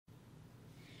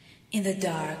In the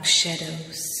dark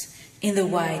shadows, in the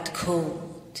white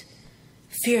cold,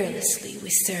 fearlessly we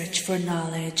search for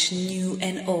knowledge new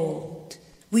and old.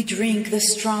 We drink the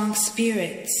strong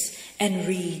spirits and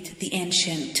read the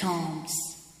ancient tomes.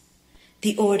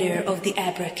 The order of the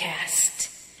Abracast.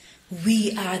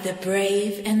 We are the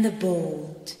brave and the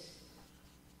bold.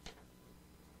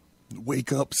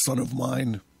 Wake up, son of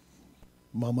mine.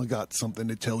 Mama got something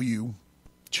to tell you.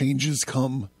 Changes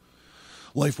come.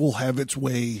 Life will have its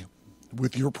way.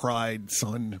 With your pride,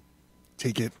 son.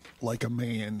 Take it like a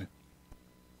man.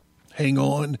 Hang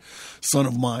on, son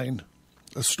of mine.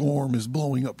 A storm is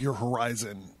blowing up your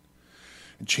horizon.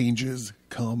 And changes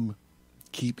come.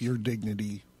 Keep your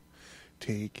dignity.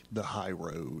 Take the high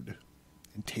road.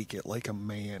 And take it like a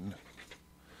man.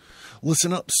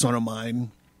 Listen up, son of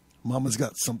mine. Mama's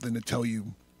got something to tell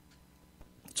you.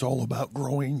 It's all about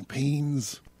growing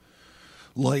pains.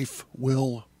 Life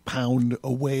will pound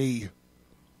away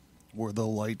where the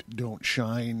light don't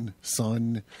shine.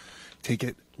 Son, take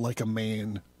it like a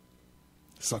man.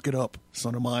 Suck it up,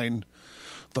 son of mine.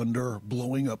 Thunder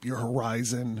blowing up your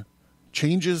horizon.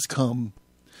 Changes come.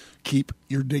 Keep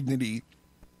your dignity.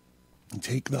 And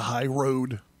take the high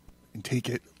road. And take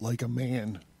it like a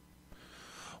man.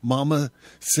 Mama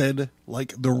said,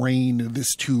 like the rain,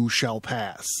 this too shall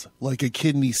pass. Like a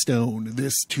kidney stone,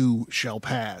 this too shall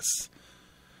pass.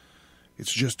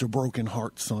 It's just a broken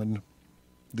heart, son.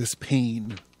 This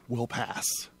pain will pass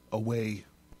away.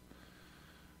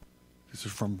 This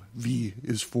is from V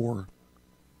is for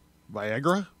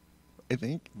Viagra, I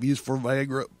think. V is for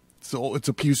Viagra. So it's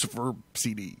a Pucifer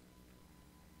CD.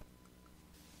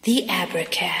 The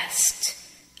Abracast.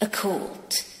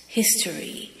 Occult,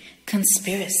 history,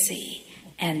 conspiracy,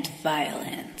 and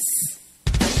violence.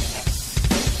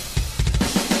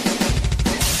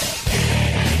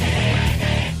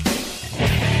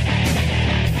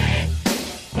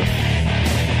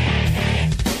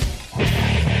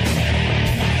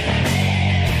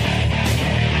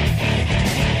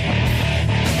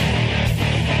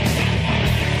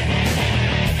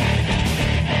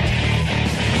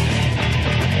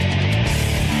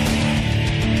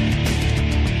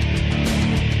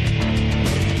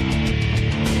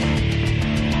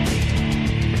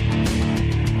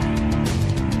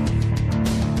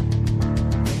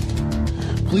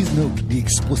 Please note the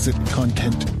explicit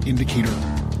content indicator.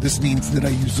 This means that I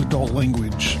use adult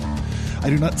language. I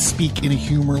do not speak in a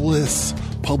humorless,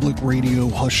 public radio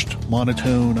hushed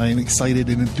monotone. I am excited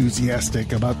and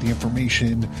enthusiastic about the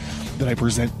information that I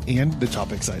present and the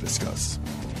topics I discuss.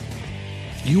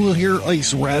 You will hear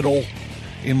ice rattle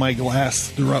in my glass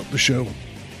throughout the show.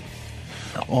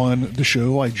 On the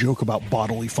show, I joke about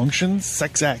bodily functions,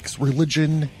 sex acts,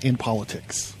 religion, and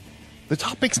politics. The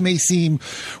topics may seem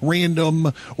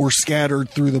random or scattered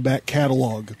through the back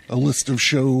catalog. A list of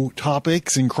show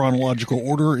topics in chronological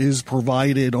order is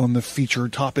provided on the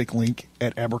featured topic link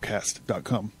at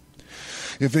Advertise.com.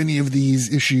 If any of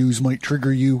these issues might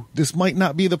trigger you, this might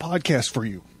not be the podcast for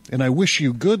you, and I wish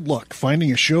you good luck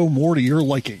finding a show more to your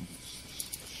liking.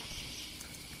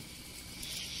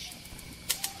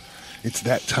 It's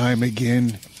that time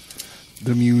again.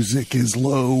 The music is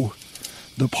low.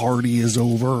 The party is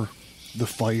over. The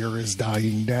fire is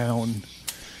dying down,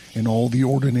 and all the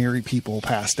ordinary people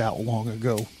passed out long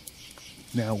ago.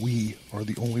 Now we are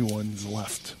the only ones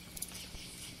left.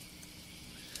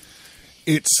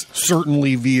 It's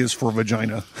certainly V is for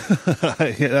vagina.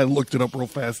 I looked it up real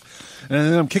fast,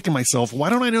 and I'm kicking myself. Why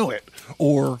don't I know it?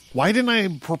 Or why didn't I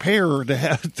prepare to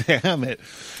have it?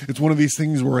 It's one of these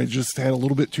things where I just had a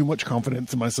little bit too much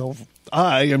confidence in myself.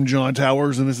 I am John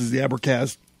Towers, and this is the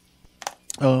Abercast.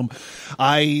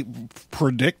 I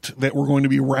predict that we're going to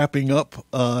be wrapping up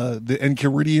the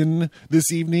Enchiridion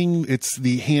this evening. It's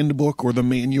the handbook or the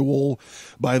manual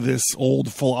by this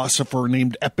old philosopher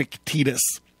named Epictetus.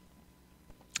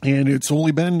 And it's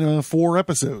only been 4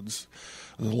 episodes.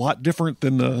 A lot different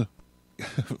than the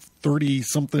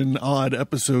 30-something odd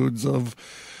episodes of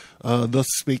Thus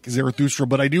Spake Zarathustra.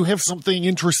 But I do have something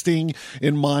interesting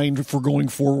in mind for going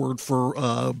forward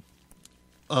for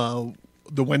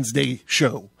the Wednesday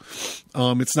show.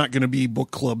 It's not going to be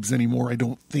book clubs anymore, I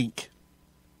don't think.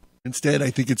 Instead, I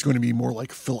think it's going to be more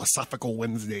like philosophical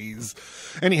Wednesdays.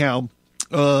 Anyhow,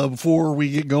 before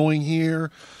we get going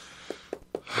here,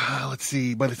 let's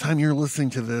see. By the time you're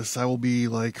listening to this, I will be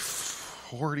like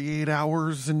 48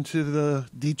 hours into the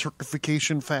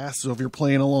deturkification fast. So if you're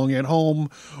playing along at home,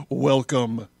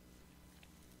 welcome.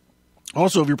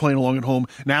 Also, if you're playing along at home,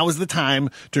 now is the time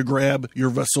to grab your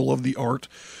vessel of the art,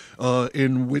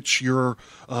 in which your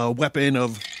weapon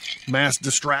of Mass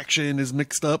distraction is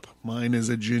mixed up. Mine is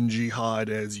a gin jihad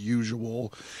as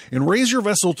usual. And raise your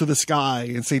vessel to the sky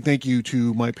and say thank you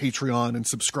to my Patreon and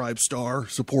Subscribe Star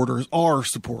supporters, our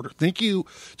supporter. Thank you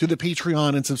to the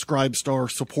Patreon and Subscribe Star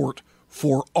support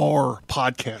for our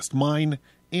podcast, mine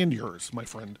and yours, my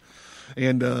friend.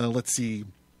 And let's see.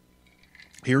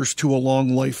 Here's to a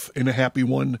long life and a happy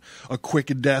one, a quick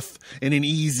death and an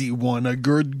easy one, a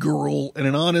good girl and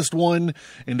an honest one,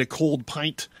 and a cold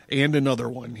pint and another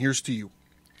one. Here's to you.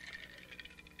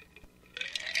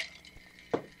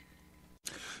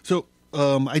 So,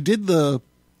 I did the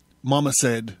Mama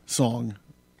Said song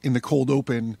in the cold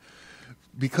open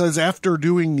because after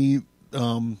doing these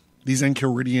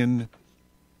Enchiridion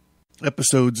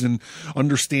episodes and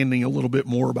understanding a little bit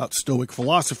more about Stoic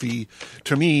philosophy,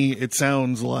 to me, it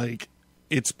sounds like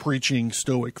it's preaching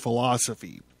Stoic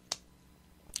philosophy.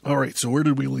 All right, so where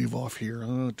did we leave off here?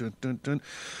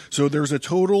 So there's a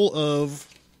total of,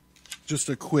 just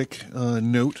a quick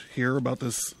note here about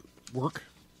this work.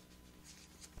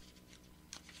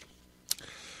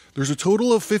 There's a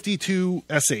total of 52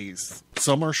 essays.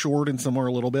 Some are short and some are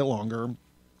a little bit longer.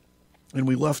 And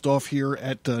we left off here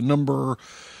at number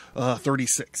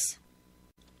 36.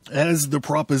 As the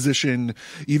proposition,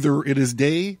 either it is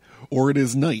day or it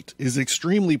is night, is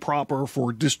extremely proper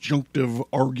for disjunctive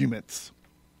arguments,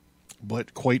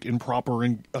 but quite improper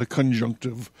in a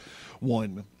conjunctive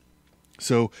one.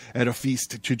 So at a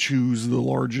feast to choose the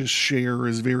largest share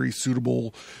is very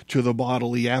suitable to the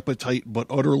bodily appetite, but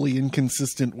utterly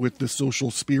inconsistent with the social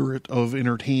spirit of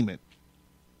entertainment.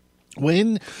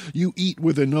 When you eat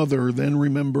with another, then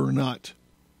remember not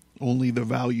only the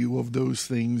value of those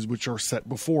things which are set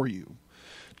before you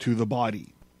to the body,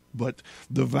 but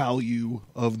the value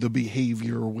of the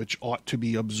behavior which ought to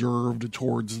be observed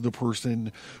towards the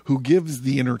person who gives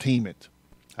the entertainment.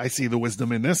 I see the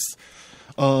wisdom in this.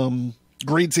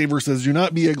 Grade Saver says, do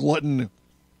not be a glutton,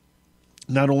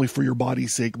 not only for your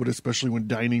body's sake, but especially when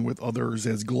dining with others,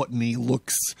 as gluttony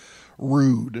looks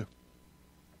rude.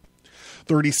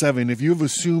 37. If you have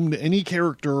assumed any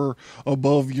character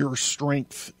above your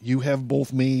strength, you have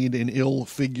both made an ill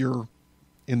figure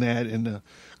in that and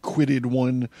quitted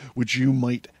one which you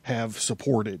might have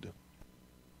supported.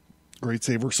 Great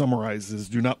Saver summarizes,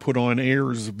 do not put on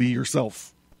airs, be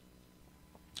yourself.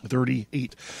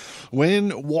 38.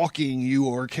 When walking,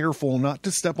 you are careful not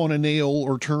to step on a nail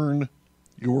or turn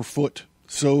your foot.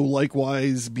 So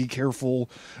likewise, be careful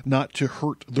not to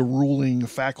hurt the ruling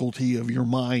faculty of your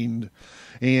mind.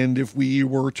 And if we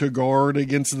were to guard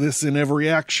against this in every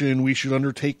action, we should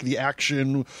undertake the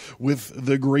action with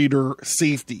the greater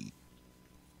safety.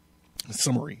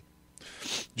 Summary.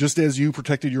 Just as you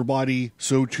protected your body,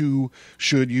 so too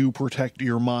should you protect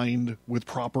your mind with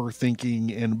proper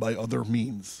thinking and by other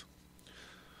means.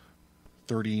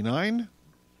 39.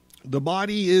 The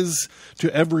body is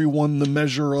to everyone the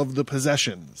measure of the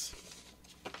possessions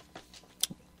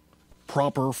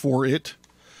proper for it,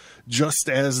 just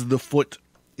as the foot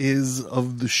is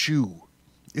of the shoe.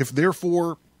 If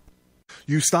therefore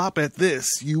you stop at this,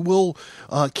 you will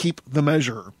keep the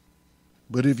measure.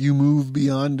 But if you move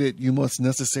beyond it, you must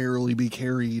necessarily be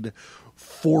carried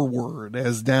forward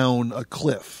as down a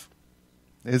cliff.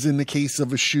 As in the case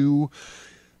of a shoe,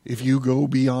 if you go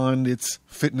beyond its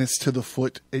fitness to the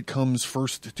foot, it comes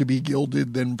first to be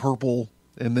gilded, then purple,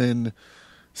 and then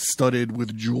studded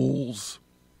with jewels.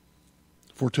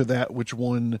 For to that which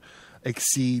one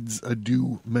exceeds a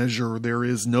due measure, there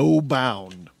is no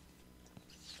bound.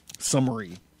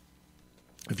 Summary.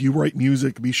 If you write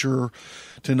music, be sure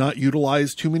to not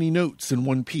utilize too many notes in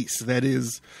one piece. That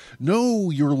is,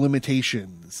 know your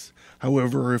limitations.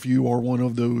 However, if you are one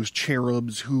of those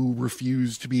cherubs who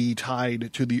refuse to be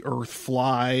tied to the earth,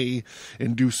 fly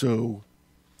and do so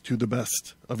to the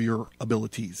best of your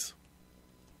abilities.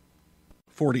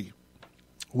 40.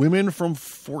 Women from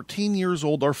 14 years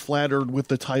old are flattered with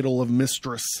the title of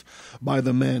mistress by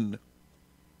the men.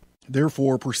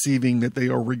 Therefore, perceiving that they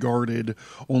are regarded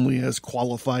only as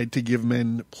qualified to give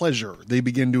men pleasure, they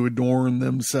begin to adorn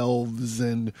themselves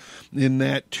and in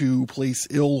that to place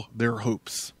ill their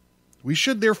hopes. We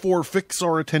should therefore fix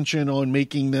our attention on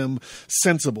making them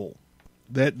sensible,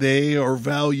 that they are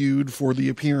valued for the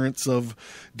appearance of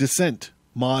decent,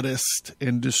 modest,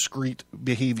 and discreet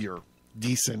behavior.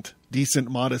 Decent,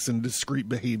 modest, and discreet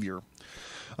behavior.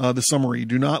 The summary,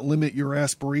 do not limit your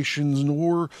aspirations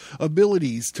nor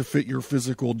abilities to fit your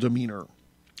physical demeanor.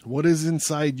 What is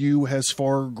inside you has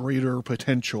far greater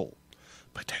potential.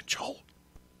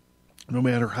 No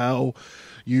matter how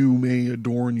you may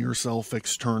adorn yourself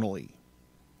externally.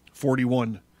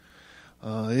 41.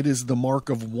 It is the mark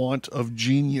of want of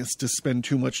genius to spend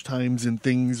too much time in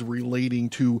things relating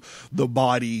to the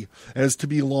body as to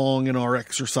be long in our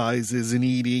exercises and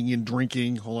eating and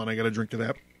drinking. Hold on, I got to drink to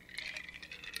that.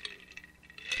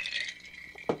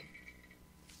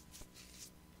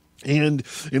 And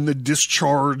in the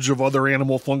discharge of other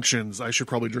animal functions. I should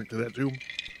probably drink to that too.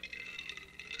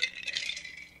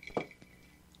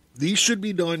 These should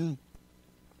be done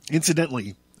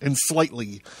incidentally and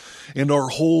slightly, and our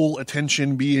whole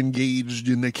attention be engaged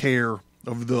in the care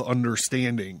of the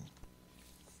understanding.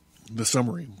 The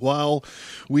summary. While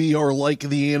we are like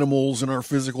the animals in our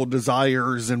physical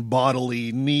desires and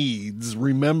bodily needs,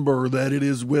 remember that it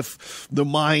is with the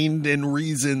mind and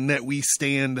reason that we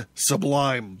stand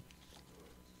sublime.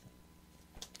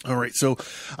 All right, so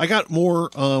I got more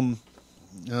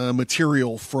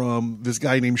material from this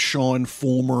guy named Sean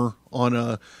Fulmer on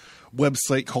a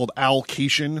website called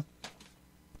Alcation.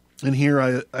 And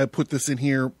here I put this in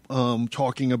here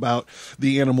talking about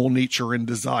the animal nature and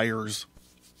desires.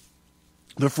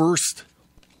 The first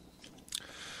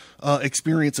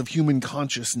experience of human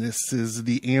consciousness is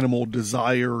the animal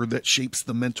desire that shapes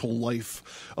the mental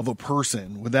life of a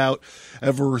person. Without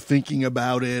ever thinking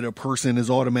about it, a person is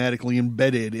automatically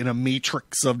embedded in a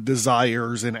matrix of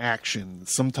desires and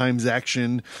actions. Sometimes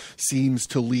action seems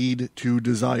to lead to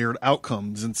desired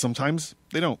outcomes, and sometimes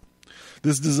they don't.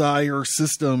 This desire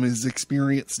system is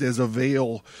experienced as a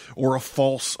veil or a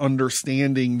false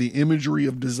understanding. The imagery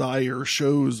of desire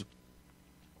shows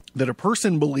that a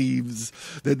person believes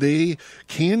that they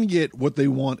can get what they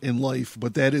want in life,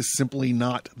 but that is simply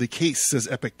not the case, says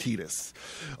Epictetus.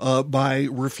 By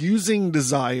refusing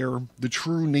desire, the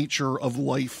true nature of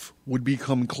life would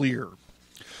become clear.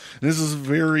 This is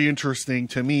very interesting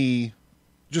to me,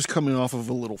 just coming off of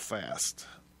a little fast.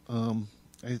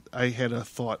 I had a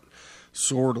thought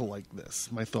sort of like this.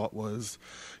 My thought was,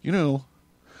 when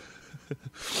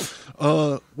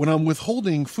I'm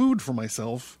withholding food for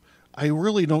myself, I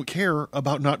really don't care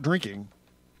about not drinking.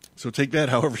 So take that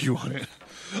however you want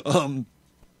it.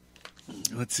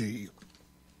 Let's see.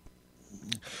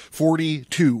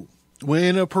 42.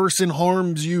 When a person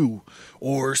harms you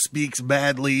or speaks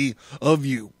badly of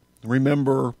you,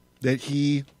 remember that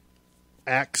he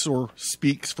acts or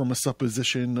speaks from a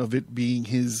supposition of it being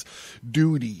his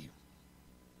duty.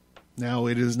 Now,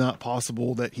 it is not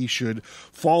possible that he should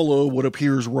follow what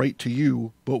appears right to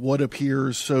you, but what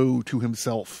appears so to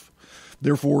himself.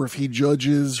 Therefore, if he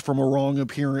judges from a wrong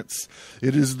appearance,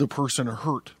 it is the person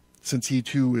hurt, since he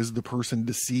too is the person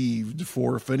deceived.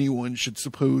 For if anyone should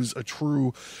suppose a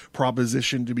true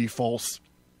proposition to be false,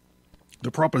 the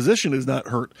proposition is not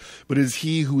hurt, but is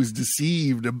he who is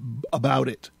deceived about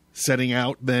it. Setting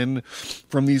out, then,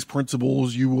 from these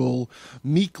principles, you will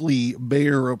meekly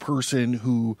bear a person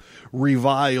who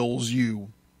reviles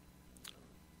you.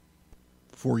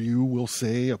 For you will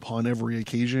say upon every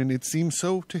occasion, it seems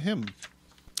so to him.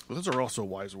 Well, those are also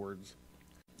wise words.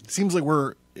 It seems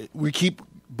like we keep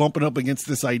bumping up against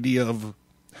this idea of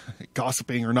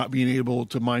gossiping or not being able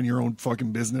to mind your own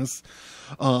fucking business.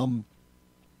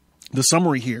 The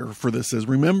summary here for this is,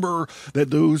 remember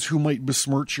that those who might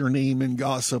besmirch your name in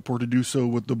gossip or to do so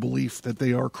with the belief that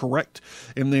they are correct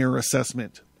in their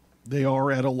assessment, they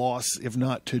are at a loss if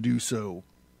not to do so.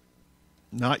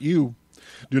 Not you.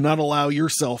 Do not allow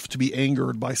yourself to be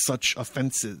angered by such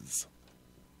offenses.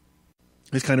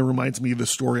 This kind of reminds me of the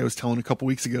story I was telling a couple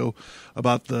weeks ago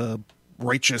about the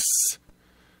righteous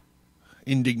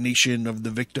indignation of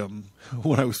the victim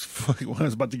when I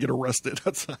was about to get arrested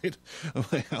outside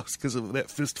of my house because of that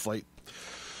fist fight.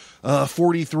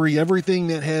 43, everything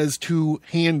that has two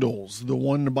handles, the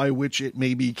one by which it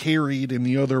may be carried and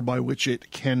the other by which it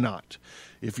cannot.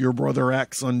 If your brother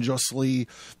acts unjustly,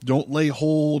 don't lay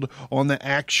hold on the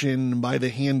action by the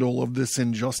handle of this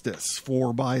injustice,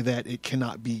 for by that it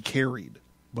cannot be carried.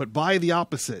 But by the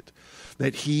opposite,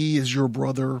 that he is your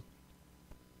brother,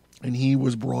 and he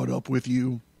was brought up with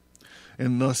you,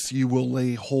 and thus you will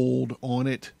lay hold on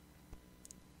it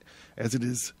as it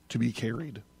is to be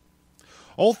carried.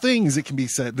 All things, it can be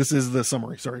said, this is the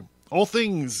summary, sorry. All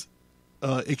things,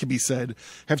 it can be said,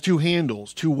 have two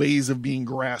handles, two ways of being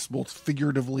grasped, both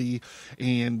figuratively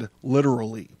and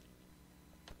literally.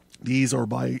 These are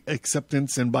by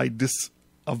acceptance and by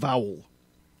disavowal.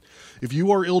 If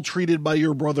you are ill-treated by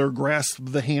your brother, grasp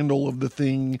the handle of the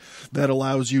thing that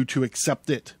allows you to accept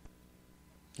it.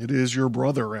 It is your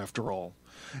brother, after all,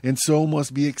 and so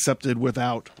must be accepted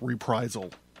without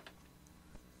reprisal.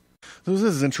 So this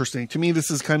is interesting. To me, this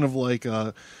is kind of like,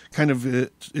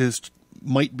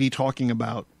 might be talking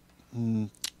about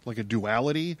like a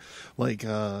duality. Like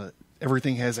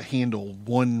everything has a handle.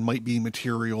 One might be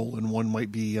material and one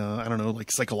might be, I don't know,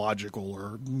 like psychological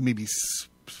or maybe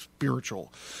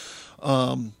spiritual.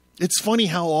 It's funny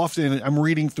how often I'm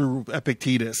reading through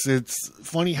Epictetus. It's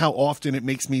funny how often it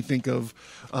makes me think of,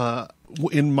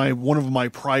 in one of my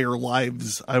prior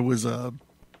lives, I was a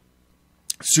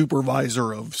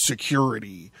supervisor of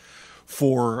security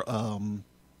for,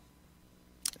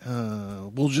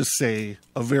 we'll just say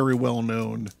a very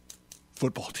well-known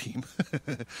football team.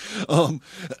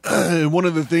 One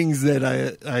of the things that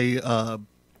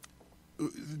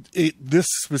this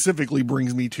specifically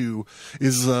brings me to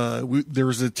is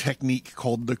there's a technique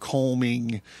called the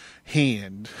calming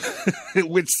hand,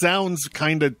 which sounds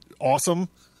kind of awesome,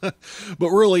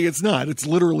 but really it's not. It's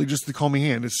literally just the calming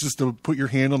hand. It's just to put your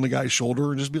hand on the guy's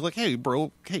shoulder and just be like, hey,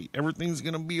 bro, hey, everything's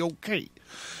going to be okay.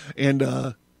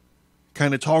 And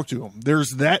kind of talk to him.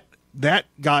 There's that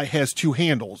guy has two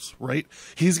handles, right?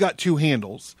 He's got two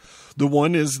handles. The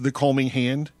one is the calming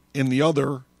hand, and the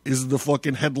other is the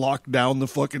fucking headlock down the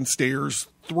fucking stairs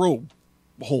throw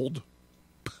hold.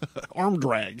 Arm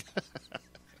drag.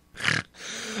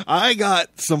 I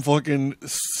got some fucking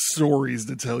stories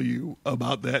to tell you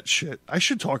about that shit. I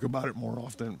should talk about it more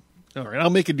often. All right,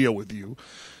 I'll make a deal with you.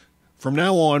 From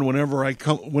now on,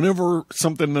 whenever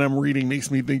something that I'm reading makes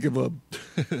me think of a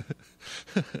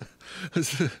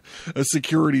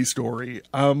security story,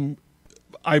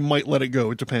 I might let it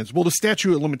go. It depends. Well, the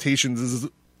statute of limitations is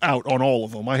out on all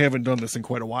of them. I haven't done this in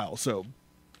quite a while, so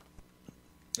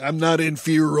I'm not in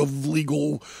fear of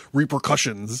legal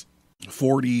repercussions.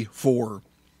 44.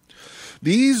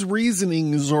 These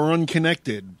reasonings are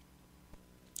unconnected.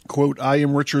 Quote, I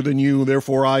am richer than you,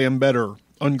 therefore I am better.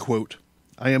 Unquote.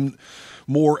 I am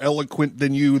more eloquent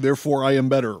than you, therefore I am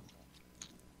better.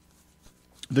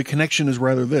 The connection is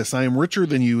rather this: I am richer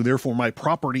than you, therefore my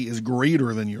property is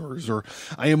greater than yours. Or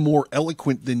I am more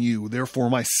eloquent than you, therefore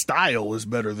my style is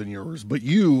better than yours. But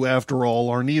you, after all,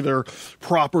 are neither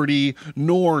property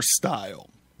nor style.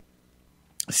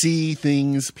 See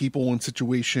things, people, and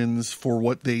situations for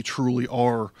what they truly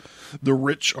are. The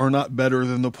rich are not better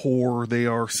than the poor. They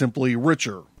are simply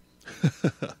richer.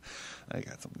 I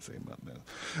got something to say about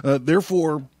that.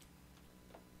 Therefore,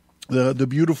 the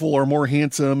beautiful are more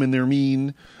handsome and they're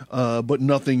mean, but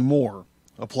nothing more.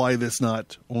 Apply this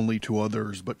not only to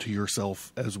others, but to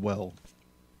yourself as well.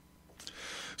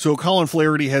 So Colin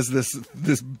Flaherty has this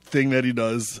thing that he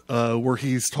does where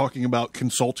he's talking about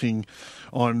consulting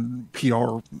on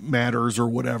PR matters or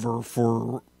whatever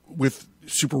with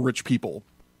super rich people.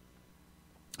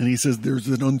 And he says there's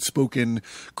an unspoken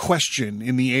question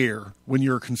in the air when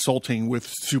you're consulting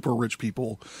with super rich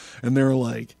people. And they're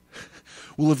like,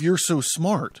 well, if you're so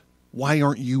smart, why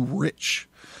aren't you rich?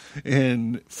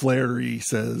 And Flaherty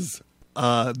says,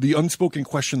 the unspoken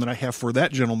question that I have for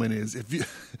that gentleman is,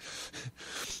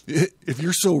 if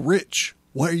you're so rich,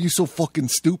 why are you so fucking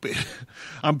stupid?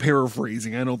 I'm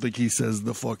paraphrasing. I don't think he says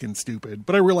the fucking stupid,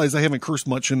 but I realize I haven't cursed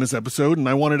much in this episode, and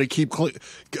I wanted to keep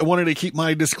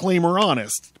my disclaimer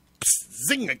honest. Psst,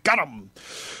 zing, I got him.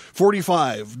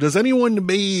 45. Does anyone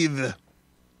bathe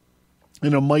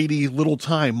in a mighty little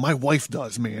time? My wife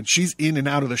does, man. She's in and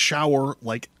out of the shower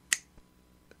like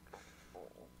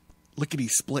lickety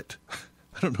split.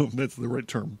 I don't know if that's the right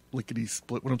term. Lickety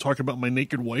split. When I'm talking about my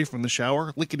naked wife in the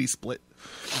shower, lickety split.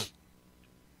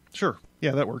 Sure.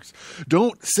 Yeah, that works.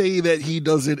 Don't say that he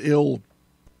does it ill,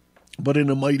 but in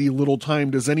a mighty little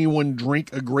time. Does anyone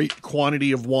drink a great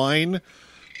quantity of wine?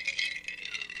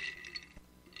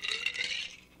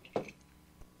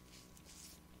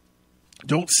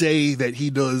 Don't say that he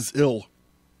does ill,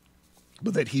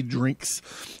 but that he drinks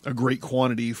a great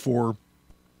quantity, for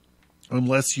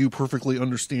unless you perfectly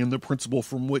understand the principle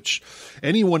from which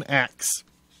anyone acts,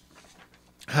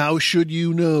 how should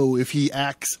you know if he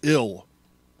acts ill?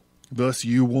 Thus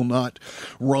you will not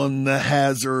run the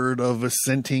hazard of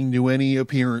assenting to any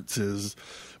appearances,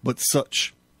 but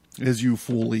such as you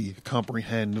fully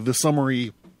comprehend. The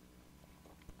summary.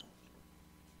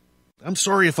 I'm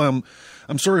sorry if I'm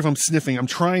sniffing. I'm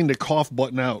trying to cough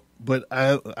button out, but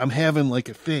I'm having like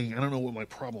a thing. I don't know what my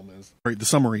problem is. All right, the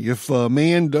summary. If a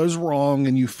man does wrong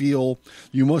and you feel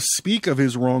you must speak of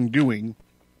his wrongdoing,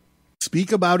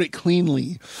 speak about it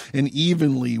cleanly and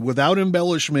evenly, without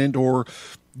embellishment or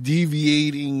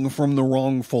deviating from the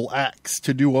wrongful acts.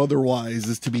 To do otherwise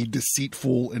is to be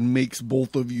deceitful and makes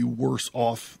both of you worse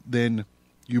off than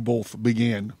you both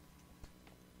began.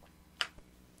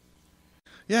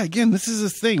 Yeah, again, this is a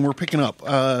thing we're picking up.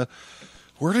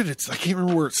 Where did it? I can't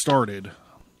remember where it started.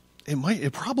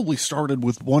 It probably started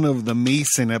with one of the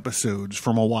Mason episodes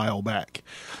from a while back,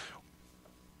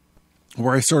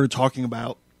 where I started talking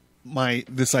about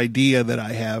this idea that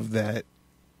I have that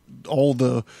all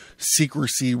the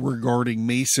secrecy regarding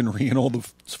masonry and all the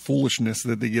foolishness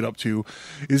that they get up to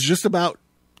is just about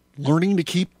learning to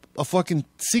keep a fucking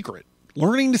secret,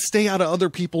 learning to stay out of other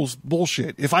people's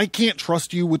bullshit. If I can't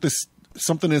trust you with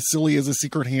something as silly as a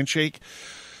secret handshake,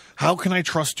 how can I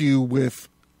trust you with,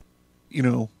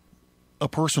 a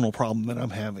personal problem that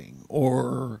I'm having,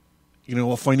 or,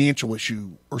 a financial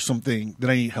issue or something that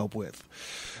I need help with?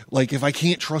 Like, if I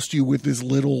can't trust you with this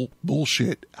little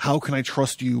bullshit, how can I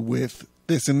trust you with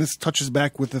this? And this touches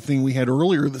back with the thing we had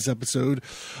earlier this episode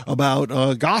about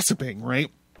gossiping,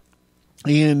 right?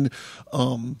 And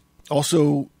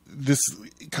also, this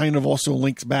kind of also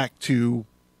links back to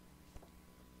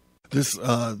this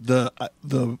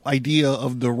the idea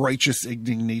of the righteous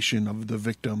indignation of the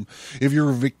victim. If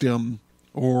you're a victim,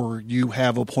 or you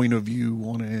have a point of view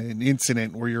on an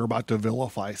incident where you're about to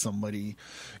vilify somebody,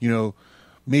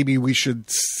 maybe we should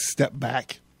step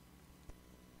back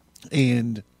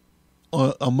and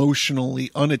emotionally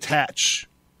unattach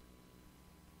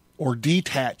or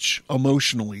detach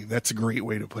emotionally. That's a great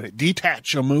way to put it.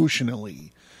 Detach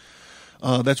emotionally.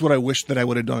 That's what I wish that I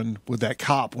would have done with that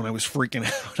cop when I was freaking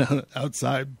out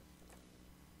outside.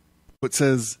 It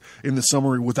says in the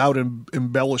summary, without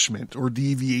embellishment or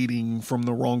deviating from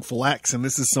the wrongful acts. And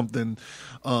this is something,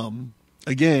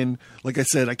 again, like I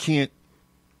said, I can't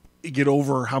get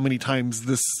over how many times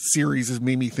this series has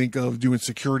made me think of doing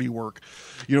security work.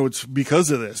 It's because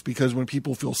of this, because when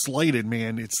people feel slighted,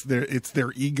 man, it's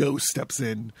their ego steps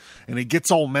in and it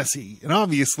gets all messy. And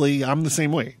obviously I'm the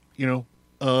same way,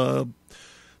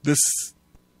 this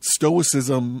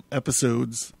stoicism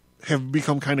episodes have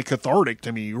become kind of cathartic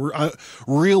to me,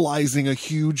 realizing a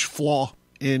huge flaw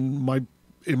in my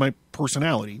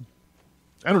personality.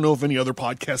 I don't know if any other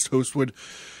podcast host would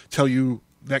tell you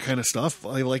that kind of stuff.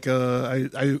 I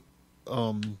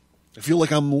feel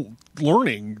like I'm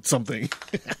learning something.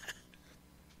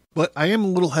 But I am a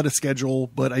little ahead of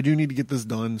schedule, but I do need to get this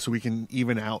done so we can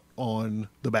even out on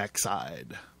the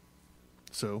backside.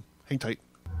 So hang tight.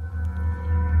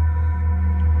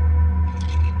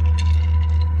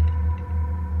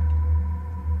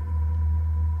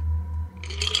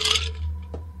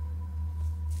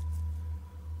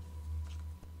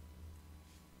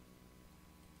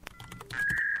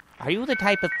 Are you the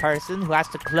type of person who has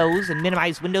to close and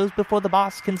minimize windows before the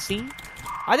boss can see?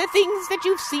 Are there things that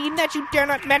you've seen that you dare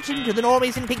not mention to the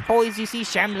normies and pink boys you see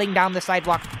shambling down the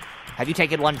sidewalk? Have you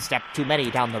taken one step too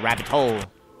many down the rabbit hole?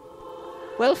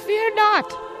 Well, fear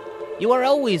not. You are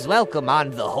always welcome on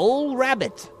The Whole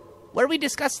Rabbit, where we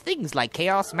discuss things like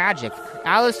chaos magic,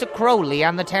 Aleister Crowley,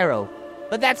 and the tarot.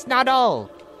 But that's not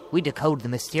all. We decode the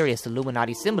mysterious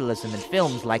Illuminati symbolism in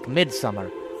films like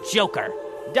Midsummer, Joker,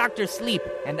 Dr. Sleep,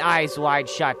 and Eyes Wide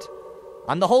Shut.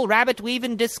 On The Whole Rabbit, we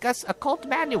even discuss occult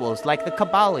manuals like The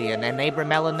Kabbalion and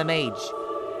Abramelin the Mage.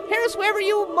 Here's wherever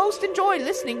you most enjoy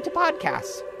listening to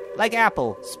podcasts, like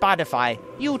Apple, Spotify,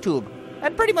 YouTube,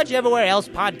 and pretty much everywhere else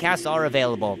podcasts are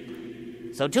available.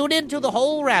 So tune in to The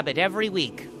Whole Rabbit every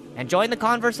week and join the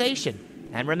conversation.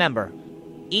 And remember,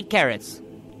 eat carrots,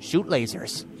 shoot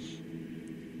lasers.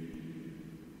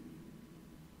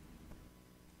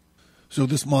 So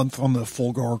this month on the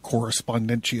Vulgar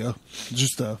Correspondentia,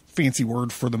 just a fancy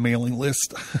word for the mailing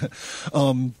list.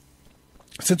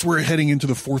 Since we're heading into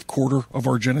the fourth quarter of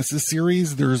our Genesis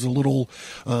series, there's a little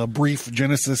brief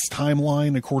Genesis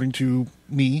timeline, according to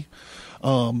me,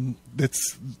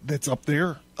 that's up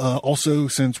there. Also,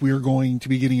 since we are going to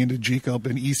be getting into Jacob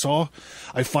and Esau,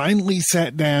 I finally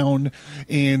sat down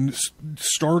and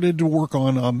started to work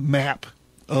on a map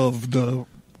of the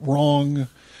wrong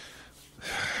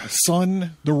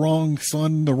son, the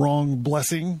wrong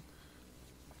blessing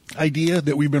idea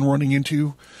that we've been running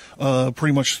into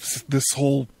pretty much this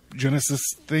whole Genesis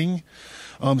thing.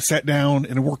 Sat down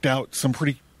and worked out some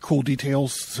pretty cool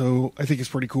details, so I think it's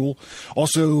pretty cool.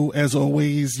 Also, as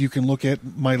always, you can look at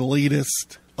my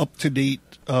latest up-to-date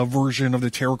version of the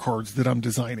tarot cards that I'm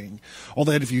designing. All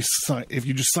that if you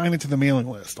just sign into the mailing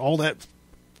list, all that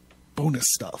bonus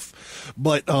stuff.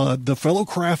 But the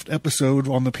Fellowcraft episode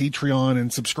on the Patreon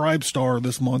and Subscribe Star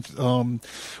this month,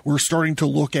 we're starting to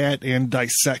look at and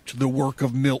dissect the work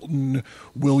of Milton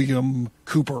William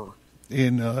Cooper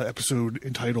in an episode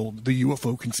entitled The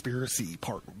UFO Conspiracy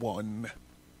Part 1.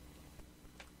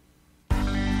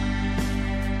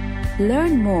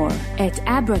 Learn more at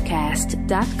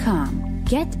abracast.com.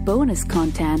 Get bonus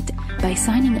content by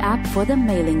signing up for the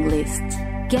mailing list.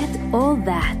 Get all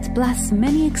that, plus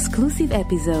many exclusive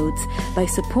episodes by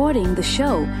supporting the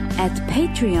show at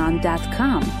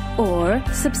patreon.com or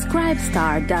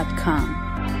subscribestar.com.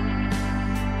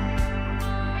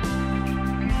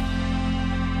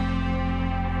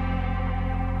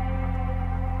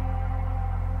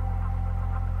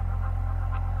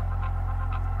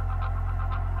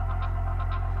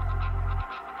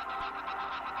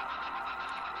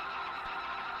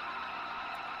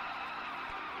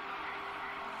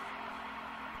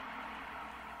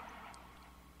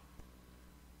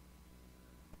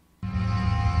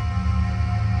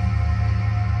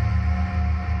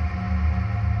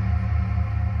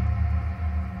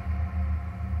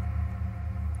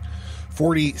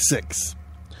 46.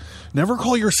 Never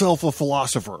call yourself a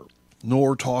philosopher,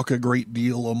 nor talk a great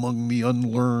deal among the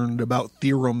unlearned about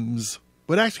theorems,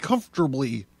 but act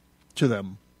comfortably to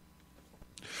them.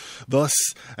 Thus,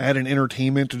 at an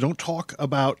entertainment, don't talk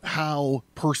about how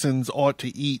persons ought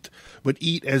to eat, but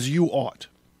eat as you ought.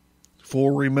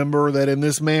 For remember that in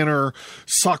this manner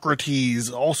Socrates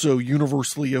also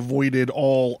universally avoided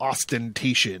all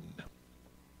ostentation.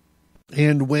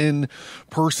 And when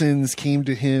persons came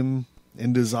to him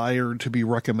and desired to be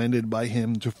recommended by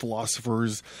him to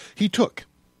philosophers, he took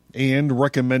and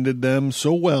recommended them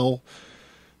so well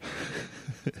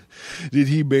did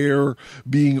he bear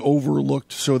being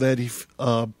overlooked, so that if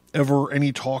ever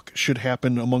any talk should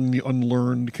happen among the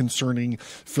unlearned concerning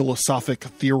philosophic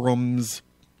theorems,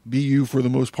 be you for the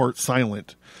most part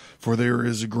silent, for there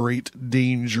is great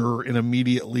danger in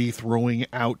immediately throwing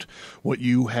out what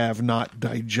you have not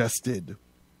digested.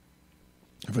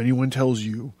 If anyone tells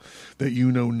you that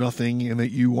you know nothing and that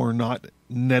you are not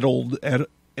nettled at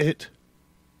it,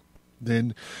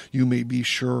 then you may be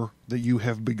sure that you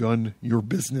have begun your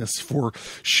business, for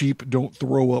sheep don't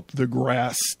throw up the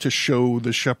grass to show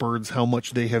the shepherds how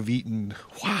much they have eaten.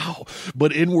 Wow!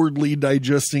 But inwardly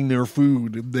digesting their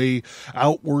food, they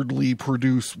outwardly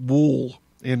produce wool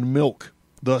and milk.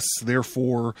 Thus,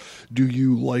 therefore, do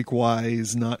you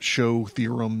likewise not show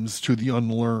theorems to the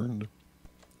unlearned.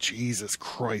 Jesus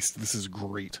Christ, this is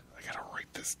great. I gotta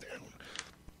write this down.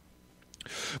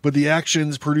 But the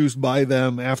actions produced by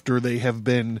them after they have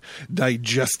been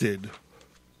digested.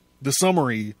 The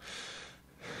summary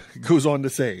goes on to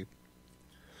say,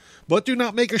 but do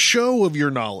not make a show of your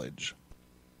knowledge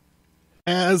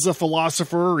as a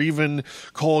philosopher, or even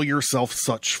call yourself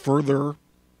such. Further,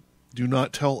 do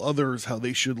not tell others how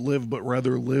they should live, but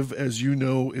rather live as you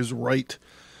know is right,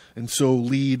 and so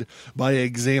lead by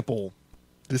example.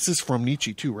 This is from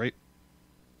Nietzsche too, right?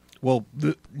 Well,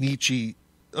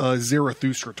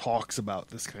 Zarathustra talks about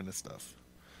this kind of stuff.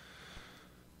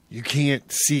 You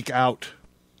can't seek out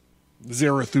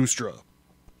Zarathustra.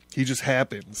 He just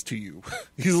happens to you.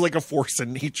 He's like a force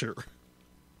in nature.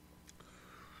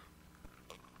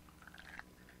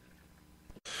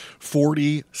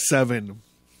 47.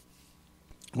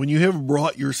 When you have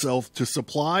brought yourself to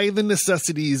supply the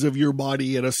necessities of your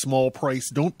body at a small price,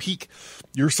 don't pique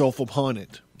yourself upon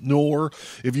it. Nor,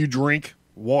 if you drink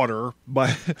water,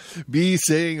 be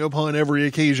saying upon every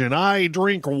occasion, I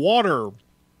drink water.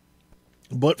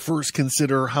 But first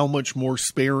consider how much more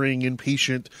sparing and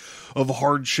patient of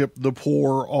hardship the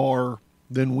poor are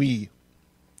than we.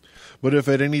 But if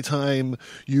at any time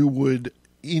you would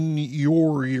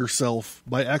inure yourself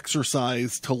by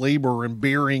exercise to labor and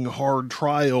bearing hard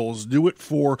trials, do it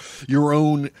for your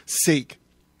own sake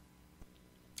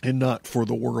and not for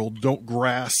the world. Don't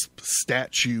grasp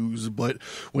statues, but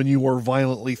when you are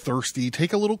violently thirsty,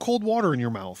 take a little cold water in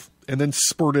your mouth and then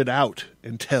spurt it out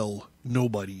and tell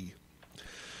nobody.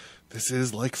 This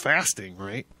is like fasting,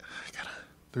 right?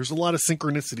 There's a lot of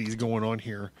synchronicities going on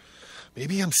here.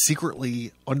 Maybe I'm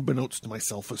secretly, unbeknownst to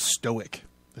myself, a stoic,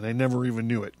 and I never even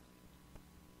knew it.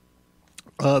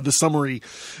 The summary: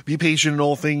 be patient in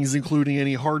all things, including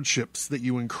any hardships that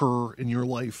you incur in your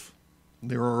life.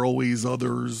 There are always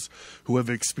others who have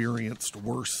experienced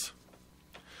worse.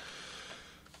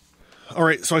 All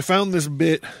right, so I found this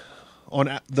bit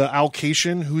on the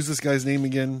Alcation. Who's this guy's name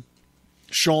again?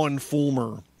 Sean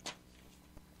Fulmer.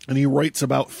 And he writes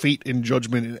about fate and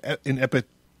judgment in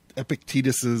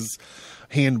Epictetus's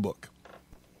Handbook.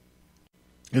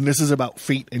 And this is about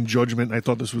fate and judgment, and I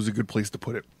thought this was a good place to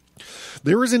put it.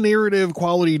 There is a narrative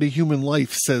quality to human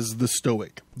life, says the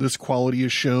Stoic. This quality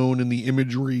is shown in the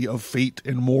imagery of fate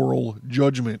and moral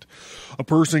judgment. A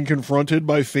person confronted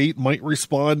by fate might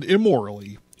respond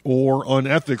immorally or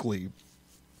unethically.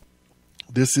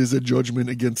 This is a judgment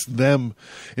against them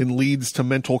and leads to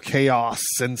mental chaos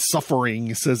and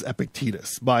suffering, says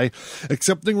Epictetus. By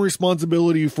accepting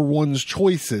responsibility for one's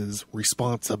choices,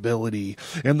 responsibility,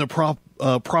 and the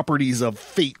properties of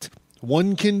fate,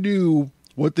 one can do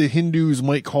what the Hindus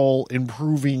might call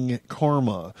improving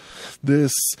karma.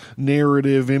 This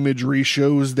narrative imagery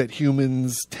shows that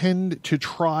humans tend to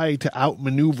try to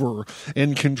outmaneuver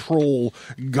and control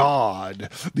God.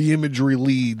 The imagery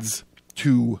leads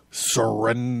to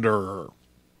surrender.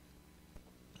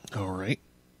 All right.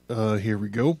 Here we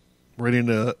go. Right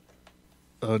into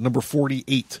number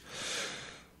 48.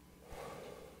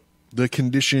 The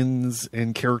conditions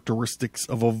and characteristics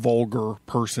of a vulgar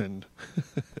person.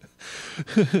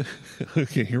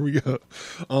 Okay, here we go.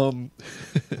 I'm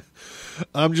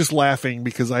just laughing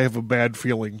because I have a bad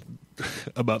feeling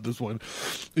about this one.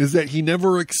 is that he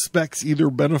never expects either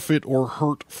benefit or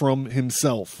hurt from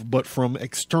himself, but from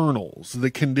externals. The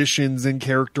conditions and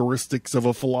characteristics of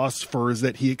a philosopher is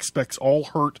that he expects all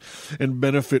hurt and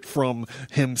benefit from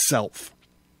himself.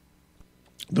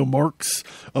 The marks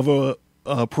of a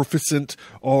proficient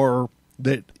are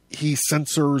that he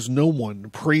censors no one,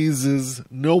 praises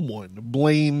no one,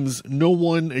 blames no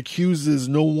one, accuses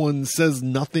no one, says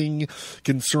nothing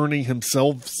concerning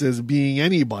himself as being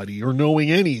anybody or knowing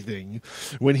anything.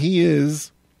 When he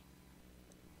is,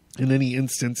 in any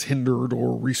instance, hindered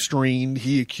or restrained,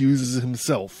 he accuses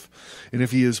himself. And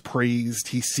if he is praised,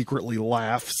 he secretly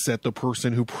laughs at the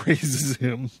person who praises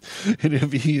him. And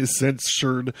if he is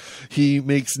censured, he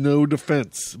makes no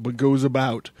defense, but goes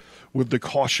about with the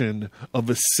caution of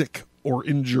a sick or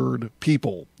injured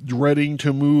people, dreading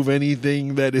to move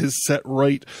anything that is set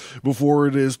right before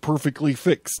it is perfectly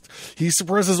fixed. He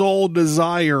suppresses all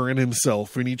desire in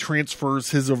himself, and he transfers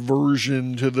his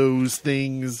aversion to those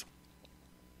things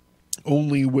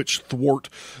only which thwart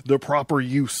the proper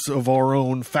use of our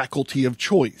own faculty of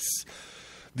choice.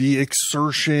 The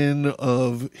exertion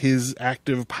of his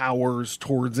active powers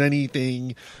towards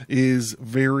anything is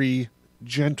very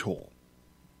gentle.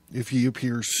 If he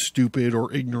appears stupid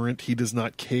or ignorant, he does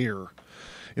not care.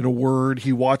 In a word,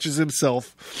 he watches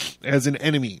himself as an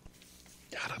enemy.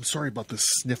 God, I'm sorry about this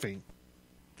sniffing.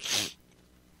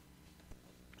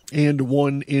 And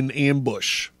one in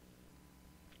ambush.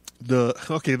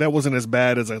 Okay, that wasn't as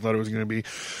bad as I thought it was going to be.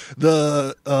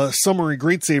 The summary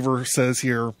Great Saver says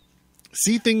here,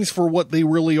 see things for what they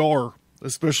really are,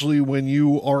 especially when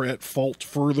you are at fault.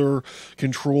 Further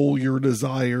control your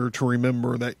desire to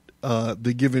remember that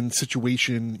the given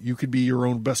situation, you could be your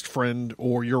own best friend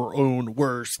or your own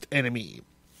worst enemy.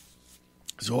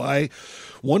 So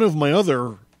one of my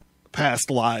other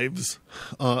past lives,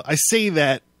 I say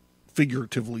that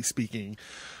figuratively speaking.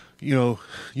 You know,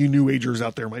 you new agers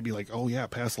out there might be like, oh yeah,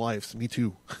 past lives. Me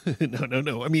too.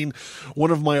 No. I mean,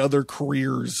 one of my other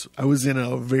careers, I was in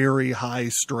a very high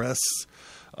stress,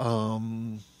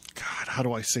 God, how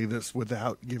do I say this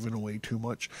without giving away too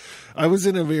much? I was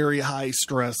in a very high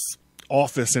stress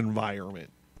office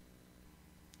environment,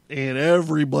 and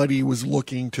everybody was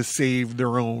looking to save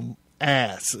their own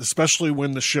ass, especially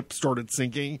when the ship started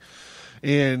sinking.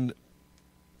 And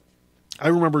I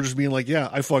remember just being like, yeah,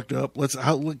 I fucked up.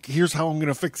 Here's how I'm going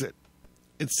to fix it.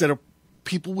 Instead of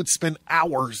people would spend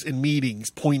hours in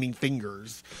meetings pointing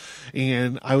fingers,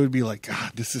 and I would be like,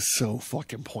 God, this is so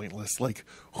fucking pointless. Like,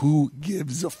 who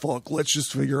gives a fuck? Let's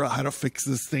just figure out how to fix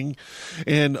this thing.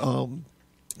 And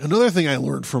another thing I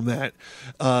learned from that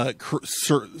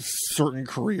certain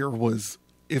career was,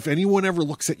 if anyone ever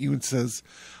looks at you and says,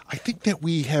 I think that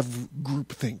we have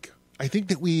groupthink. I think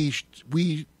that we're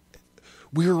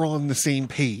on the same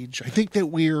page. I think that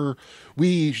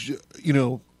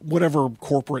whatever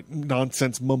corporate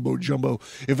nonsense mumbo jumbo.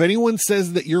 If anyone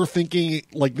says that you're thinking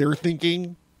like they're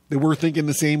thinking, that we're thinking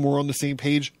the same, we're on the same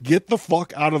page, get the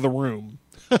fuck out of the room.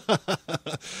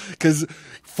 Because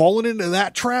falling into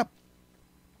that trap,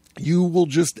 you will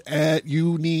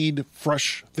you need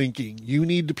fresh thinking. You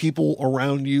need the people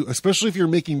around you, especially if you're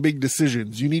making big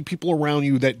decisions. You need people around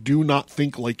you that do not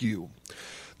think like you.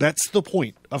 That's the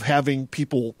point of having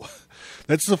people.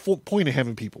 That's the point of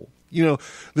having people. You know,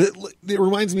 it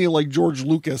reminds me of like George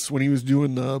Lucas when he was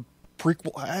doing the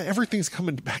prequel. Everything's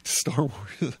coming back to Star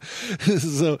Wars.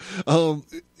 So,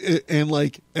 and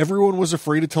like everyone was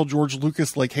afraid to tell George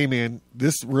Lucas, like, hey man,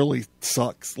 this really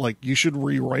sucks. Like, you should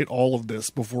rewrite all of this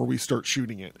before we start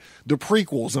shooting it. The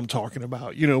prequels I'm talking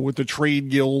about, you know, with the trade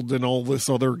guild and all this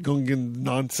other Gungan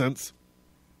nonsense.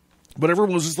 But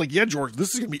everyone was just like, yeah, George,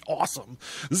 this is going to be awesome.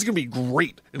 This is going to be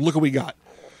great. And look what we got.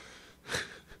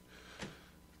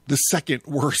 The second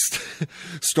worst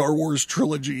Star Wars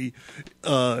trilogy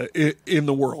in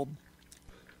the world.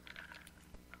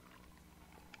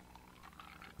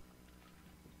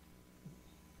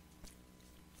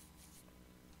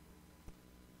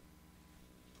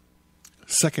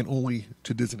 Second only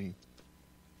to Disney.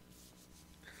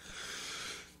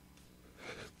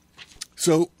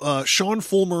 So Sean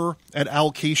Fulmer at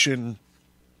Allocation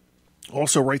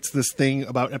also writes this thing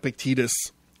about Epictetus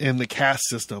and the caste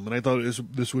system, and I thought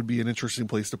this would be an interesting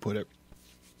place to put it.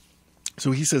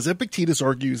 So he says, Epictetus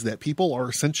argues that people are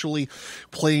essentially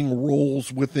playing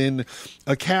roles within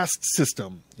a caste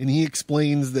system. And he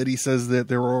explains that he says that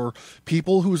there are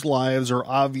people whose lives are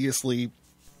obviously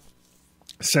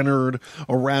centered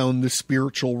around the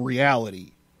spiritual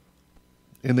reality.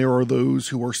 And there are those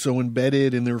who are so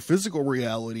embedded in their physical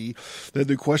reality that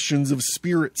the questions of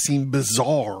spirit seem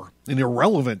bizarre and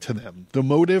irrelevant to them. The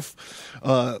motive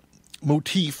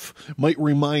motif might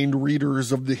remind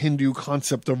readers of the Hindu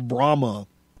concept of Brahma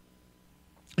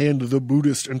and the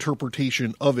Buddhist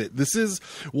interpretation of it. This is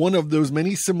one of those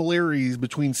many similarities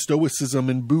between Stoicism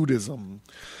and Buddhism.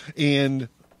 And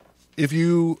if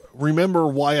you remember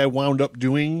why I wound up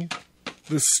doing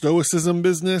this Stoicism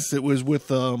business, it was with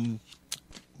my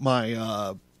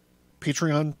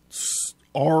Patreon,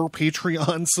 our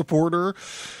Patreon supporter,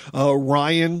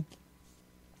 Ryan.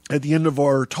 At the end of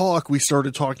our talk, we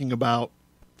started talking about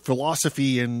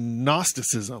philosophy and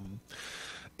Gnosticism.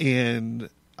 And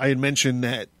I had mentioned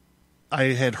that I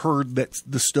had heard that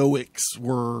the Stoics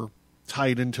were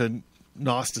tied into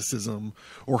Gnosticism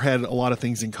or had a lot of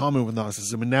things in common with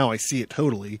Gnosticism. And now I see it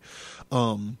totally.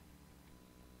 But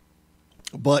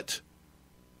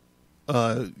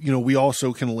we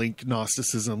also can link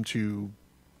Gnosticism to,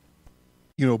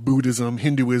 Buddhism,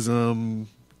 Hinduism,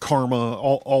 karma,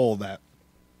 all of that.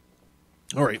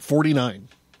 All right, 49.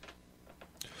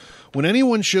 When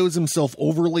anyone shows himself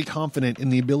overly confident in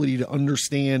the ability to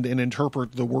understand and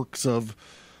interpret the works of,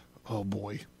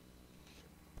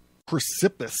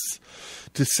 Chrysippus,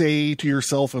 to say to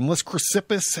yourself, unless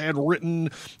Chrysippus had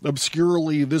written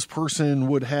obscurely, this person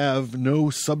would have no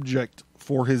subject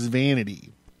for his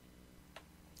vanity.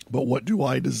 But what do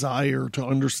I desire? To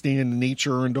understand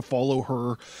nature and to follow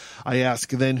her. I ask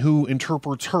then, who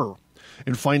interprets her?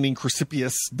 And finding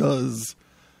Chrysippus does,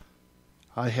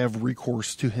 I have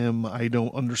recourse to him. I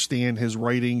don't understand his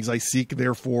writings. I seek,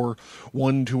 therefore,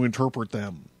 one to interpret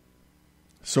them.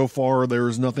 So far, there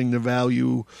is nothing to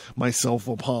value myself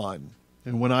upon.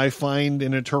 And when I find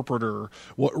an interpreter,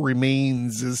 what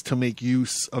remains is to make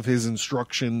use of his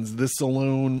instructions. This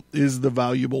alone is the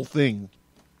valuable thing.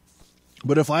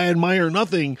 But if I admire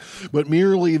nothing but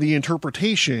merely the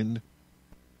interpretation,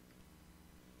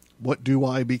 what do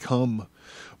I become?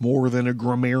 More than a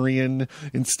grammarian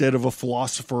instead of a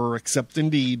philosopher, except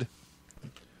indeed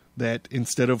that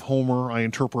instead of Homer, I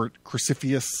interpret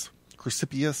Chrysippus.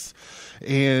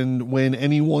 And when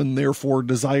anyone therefore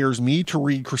desires me to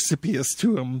read Chrysippus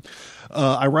to him,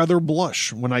 I rather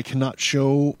blush when I cannot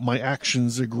show my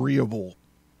actions agreeable,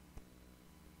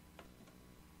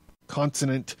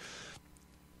 consonant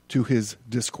to his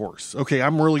discourse. Okay,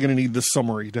 I'm really going to need this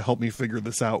summary to help me figure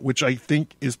this out, which I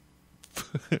think is...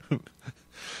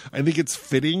 I think it's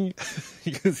fitting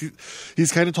because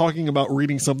he's kind of talking about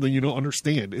reading something you don't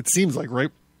understand. It seems like, right?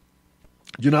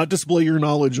 Do not display your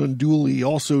knowledge unduly.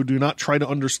 Also, do not try to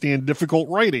understand difficult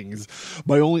writings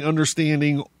by only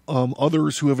understanding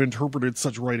others who have interpreted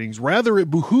such writings. Rather, it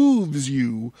behooves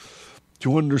you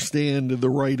to understand the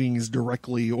writings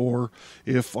directly, or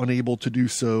if unable to do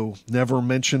so, never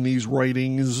mention these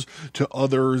writings to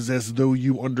others as though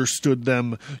you understood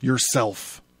them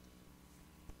yourself.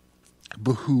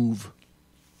 Behoove.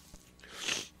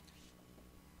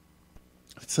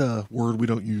 It's a word we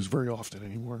don't use very often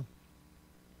anymore.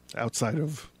 Outside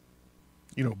of,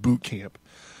 boot camp.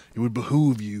 It would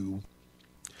behoove you.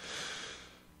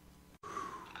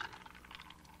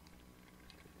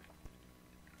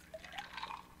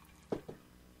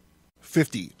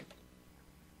 $50.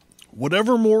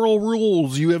 Whatever moral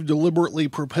rules you have deliberately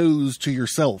proposed to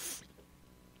yourself,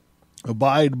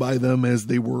 abide by them as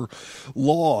they were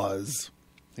laws,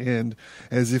 and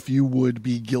as if you would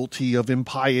be guilty of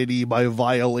impiety by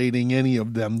violating any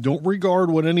of them. Don't regard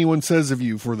what anyone says of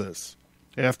you for this.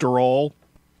 After all,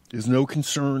 is no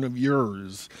concern of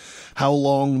yours. How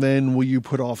long then will you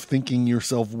put off thinking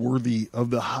yourself worthy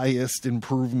of the highest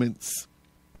improvements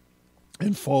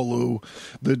and follow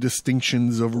the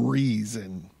distinctions of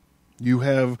reason? You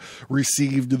have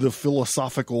received the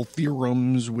philosophical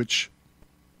theorems which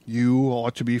you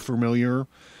ought to be familiar,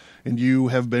 and you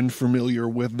have been familiar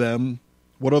with them.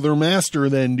 What other master,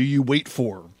 then, do you wait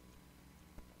for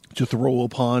to throw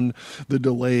upon the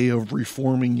delay of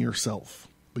reforming yourself?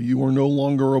 But you are no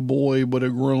longer a boy, but a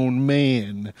grown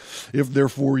man. If,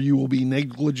 therefore, you will be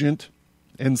negligent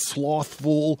and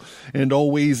slothful, and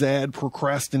always add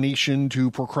procrastination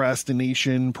to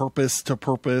procrastination, purpose to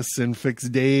purpose, and fix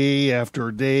day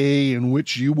after day in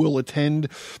which you will attend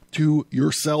to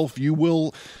yourself, you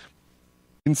will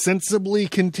insensibly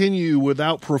continue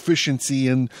without proficiency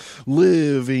in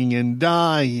living and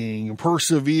dying,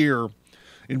 persevere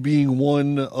in being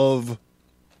one of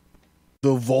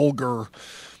the vulgar.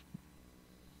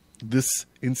 This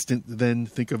instant, then,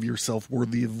 think of yourself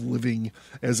worthy of living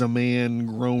as a man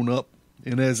grown up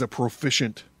and as a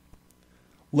proficient.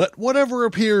 Let whatever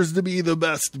appears to be the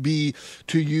best be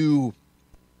to you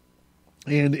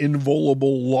an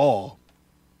inviolable law,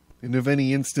 And if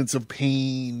any instance of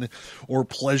pain or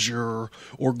pleasure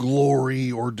or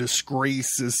glory or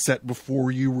disgrace is set before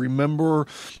you, remember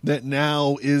that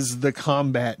now is the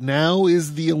combat. Now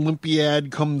is the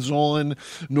Olympiad comes on,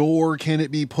 nor can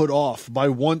it be put off. By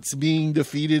once being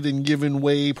defeated and given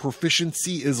way,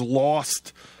 proficiency is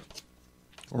lost,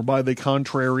 or by the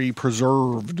contrary,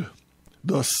 preserved.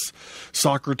 Thus,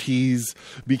 Socrates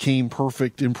became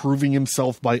perfect, improving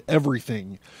himself by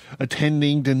everything,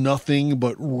 attending to nothing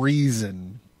but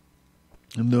reason.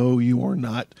 And though you are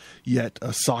not yet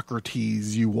a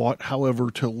Socrates, you ought,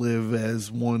 however, to live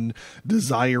as one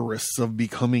desirous of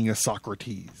becoming a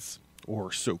Socrates,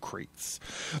 or Socrates.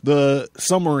 The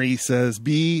summary says,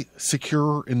 be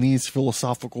secure in these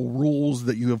philosophical rules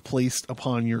that you have placed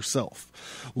upon yourself.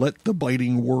 Let the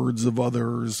biting words of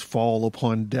others fall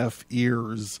upon deaf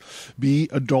ears. Be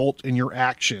adult in your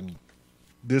action.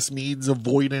 This means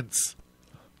avoidance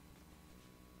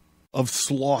of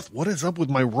sloth. What is up with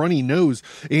my runny nose?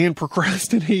 And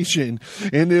procrastination.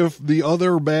 And if the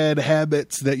other bad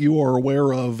habits that you are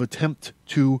aware of, attempt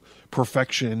to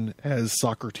perfection as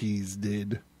Socrates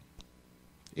did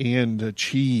and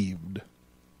achieved.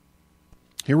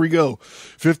 Here we go.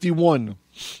 51.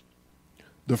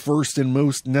 The first and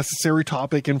most necessary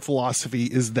topic in philosophy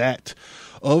is that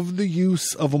of the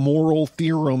use of moral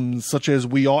theorems such as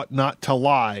we ought not to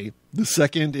lie. The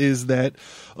second is that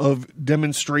of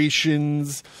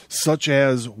demonstrations such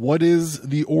as what is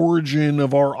the origin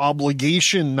of our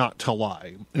obligation not to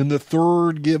lie. And the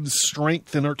third gives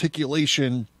strength and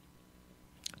articulation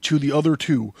to the other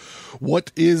two.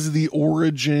 What is the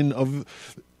origin of...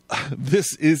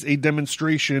 This is a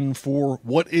demonstration for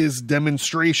what is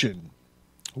demonstration.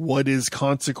 What is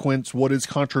consequence, what is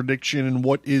contradiction, and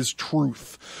what is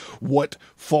truth? What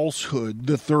falsehood?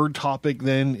 The third topic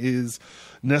then is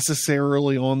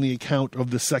necessarily on the account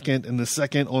of the second, and the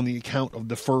second on the account of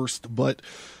the first, but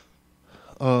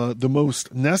the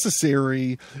most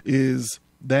necessary is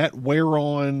that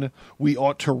whereon we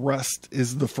ought to rest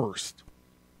is the first.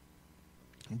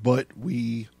 But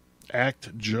we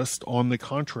act just on the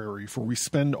contrary, for we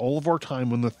spend all of our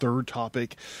time on the third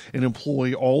topic and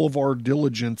employ all of our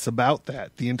diligence about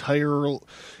that, entirely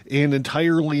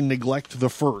neglect the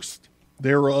first.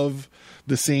 Thereof,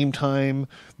 the same time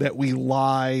that we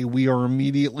lie, we are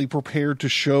immediately prepared to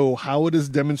show how it is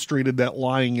demonstrated that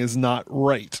lying is not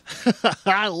right.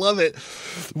 I love it.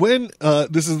 When,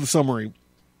 this is the summary.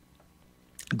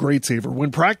 Great saver.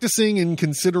 When practicing and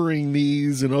considering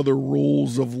these and other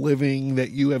rules of living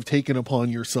that you have taken upon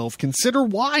yourself, consider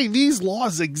why these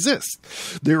laws exist,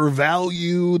 their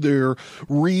value, their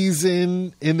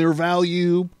reason, and their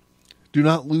value. Do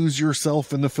not lose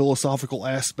yourself in the philosophical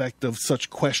aspect of such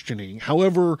questioning.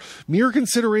 However, mere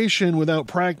consideration without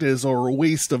practice are a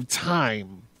waste of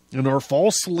time and are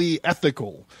falsely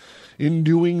ethical. In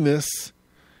doing this,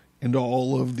 and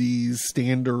all of these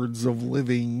standards of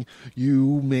living,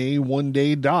 you may one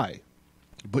day die,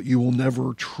 but you will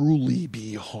never truly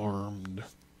be harmed.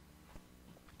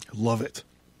 Love it.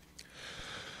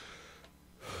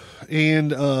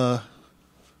 And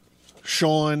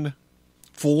Sean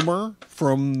Fulmer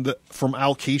from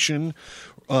Alcation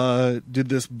did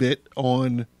this bit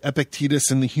on Epictetus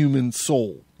and the human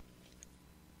soul.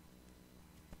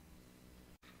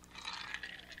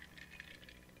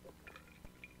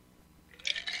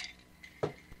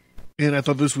 And I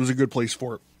thought this was a good place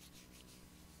for it.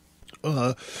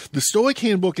 The Stoic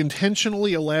Handbook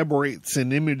intentionally elaborates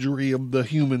an imagery of the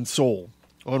human soul.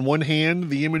 On one hand,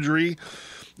 the imagery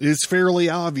is fairly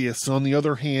obvious. On the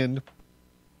other hand,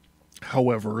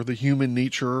 however, the human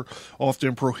nature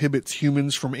often prohibits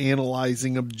humans from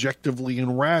analyzing objectively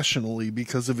and rationally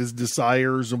because of his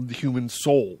desires of the human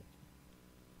soul.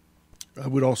 I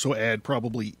would also add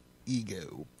probably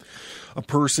ego. A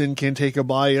person can take a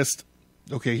biased,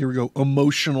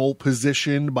 emotional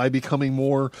position by becoming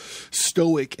more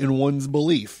stoic in one's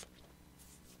belief.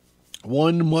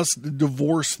 One must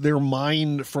divorce their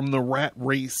mind from the rat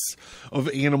race of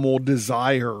animal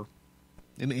desire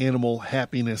and animal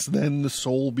happiness. Then the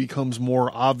soul becomes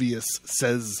more obvious,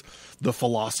 says the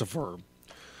philosopher.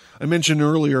 I mentioned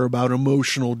earlier about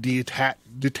emotional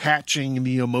detaching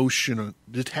the emotion.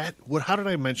 How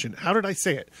did I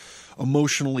say it?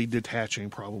 Emotionally detaching,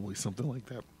 probably something like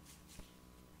that.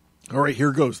 All right,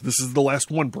 here goes. This is the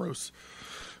last one, bros.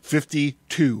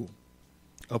 52.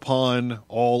 Upon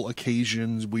all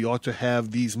occasions, we ought to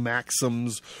have these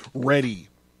maxims ready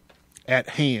at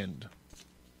hand.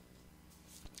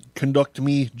 Conduct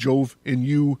me, Jove, and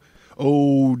you,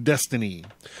 O destiny.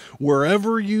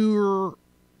 Wherever your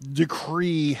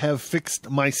decree have fixed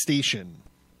my station,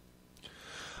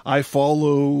 I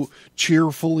follow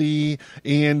cheerfully,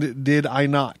 and did I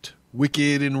not?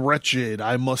 Wicked and wretched,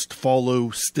 I must follow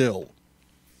still.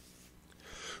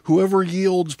 Whoever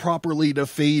yields properly to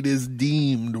fate is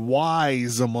deemed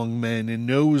wise among men and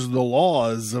knows the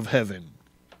laws of heaven.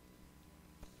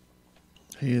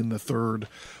 And the third,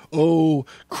 O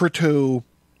Crito,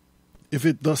 if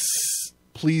it thus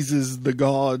pleases the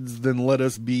gods, then let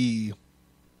us be.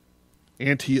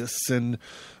 Antaeus and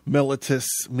Meletus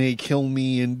may kill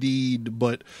me indeed,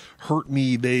 but hurt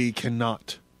me they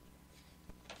cannot.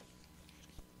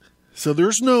 So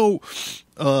there's no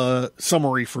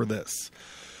summary for this.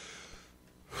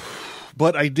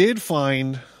 But I did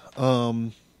find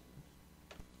in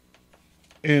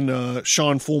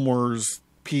Sean Fulmer's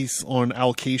piece on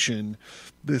allocation,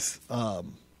 this a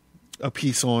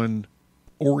piece on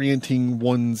orienting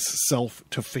one's self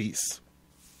to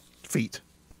fate.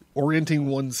 Orienting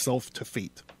oneself to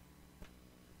fate.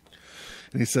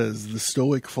 And he says, the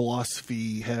Stoic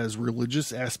philosophy has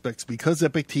religious aspects because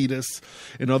Epictetus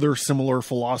and other similar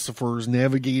philosophers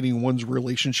navigating one's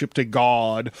relationship to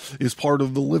God is part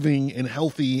of the living and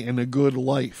healthy and a good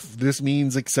life. This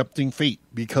means accepting fate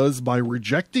because by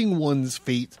rejecting one's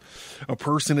fate, a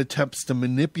person attempts to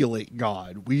manipulate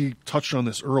God. We touched on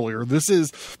this earlier. This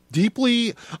is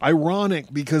deeply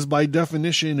ironic because by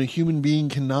definition, a human being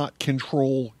cannot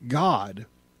control God.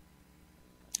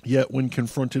 Yet when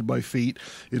confronted by fate,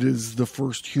 it is the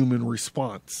first human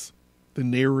response. The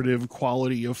narrative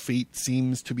quality of fate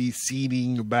seems to be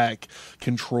ceding back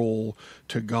control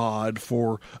to God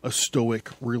for a Stoic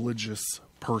religious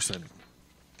person.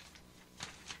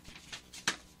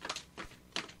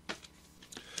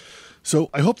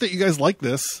 So I hope that you guys like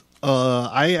this.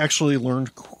 I actually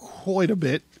learned quite a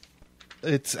bit.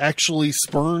 It's actually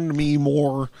spurred me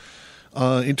more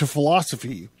into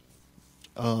philosophy.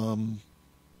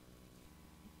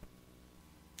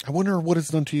 I wonder what it's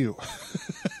done to you.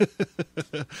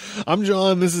 I'm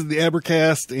John. This is the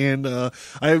Abercast, and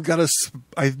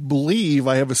I believe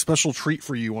I have a special treat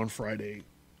for you on Friday.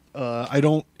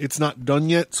 It's not done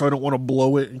yet, so I don't want to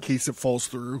blow it in case it falls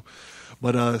through.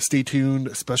 But stay tuned,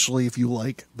 especially if you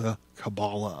like the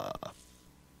Kabbalah.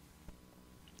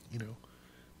 You know,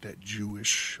 that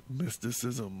Jewish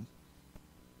mysticism.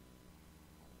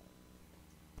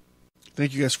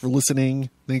 Thank you guys for listening.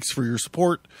 Thanks for your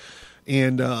support.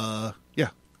 And, yeah.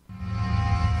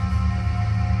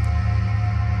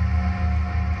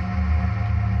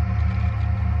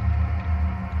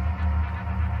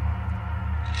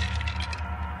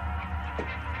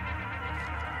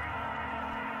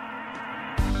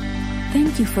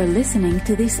 Thank you for listening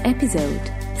to this episode.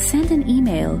 Send an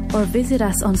email or visit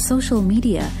us on social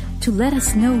media to let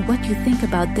us know what you think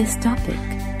about this topic.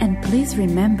 And please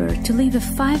remember to leave a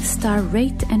 5-star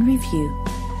rate and review.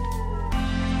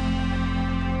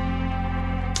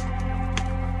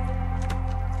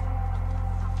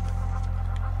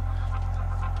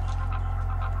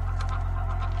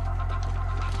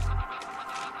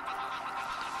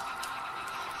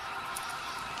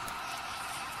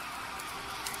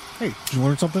 Hey, did you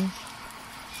learn something?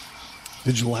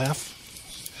 Did you laugh?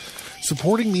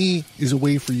 Supporting me is a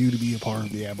way for you to be a part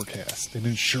of the Abercast and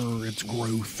ensure its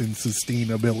growth and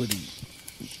sustainability.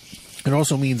 It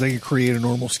also means I can create a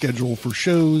normal schedule for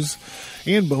shows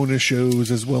and bonus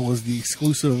shows as well as the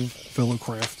exclusive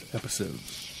Fellowcraft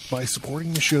episodes. By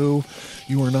supporting the show,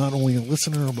 you are not only a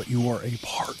listener, but you are a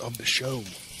part of the show.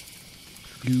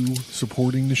 You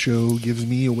supporting the show gives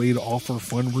me a way to offer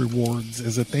fun rewards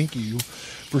as a thank you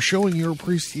for showing your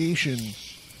appreciation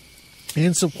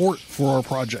and support for our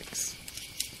projects.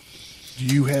 Do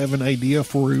you have an idea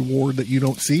for a reward that you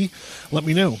don't see? Let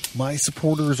me know. My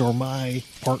supporters are my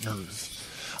partners.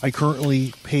 I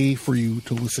currently pay for you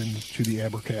to listen to the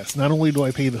Abercast. Not only do I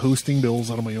pay the hosting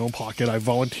bills out of my own pocket, I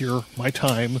volunteer my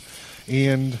time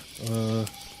and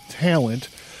talent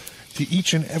to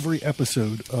each and every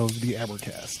episode of the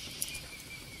Abercast.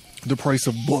 The price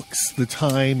of books, the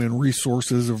time and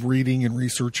resources of reading and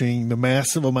researching, the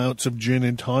massive amounts of gin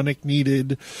and tonic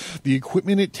needed, the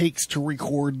equipment it takes to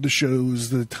record the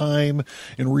shows, the time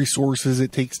and resources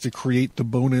it takes to create the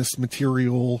bonus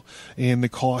material, and the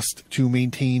cost to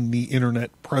maintain the internet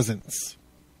presence.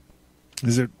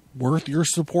 Is it worth your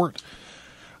support?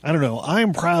 I don't know.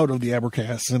 I'm proud of the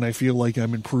Abercast, and I feel like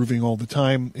I'm improving all the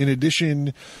time. In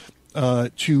addition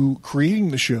to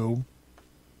creating the show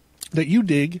that you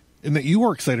dig and that you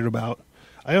are excited about,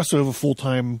 I also have a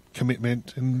full-time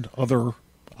commitment and other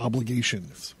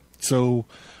obligations. So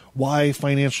why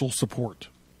financial support?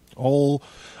 All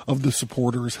of the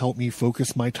supporters help me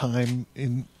focus my time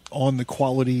on the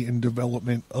quality and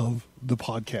development of the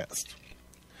podcast.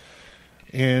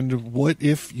 And what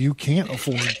if you can't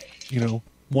afford, $1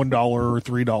 or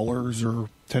 $3 or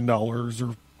 $10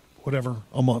 or whatever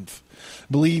a month?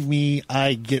 Believe me,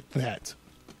 I get that.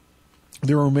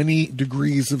 There are many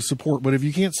degrees of support, but if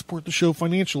you can't support the show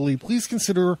financially, please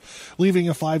consider leaving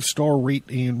a 5-star rate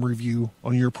and review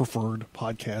on your preferred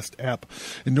podcast app.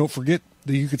 And don't forget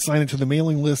that you could sign into the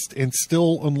mailing list and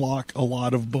still unlock a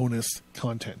lot of bonus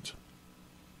content.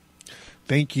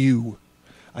 Thank you.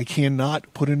 I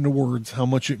cannot put into words how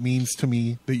much it means to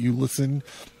me that you listen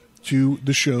to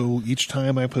the show each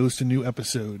time I post a new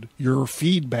episode. Your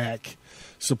feedback,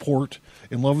 support,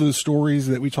 and love of the stories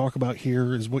that we talk about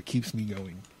here is what keeps me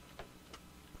going.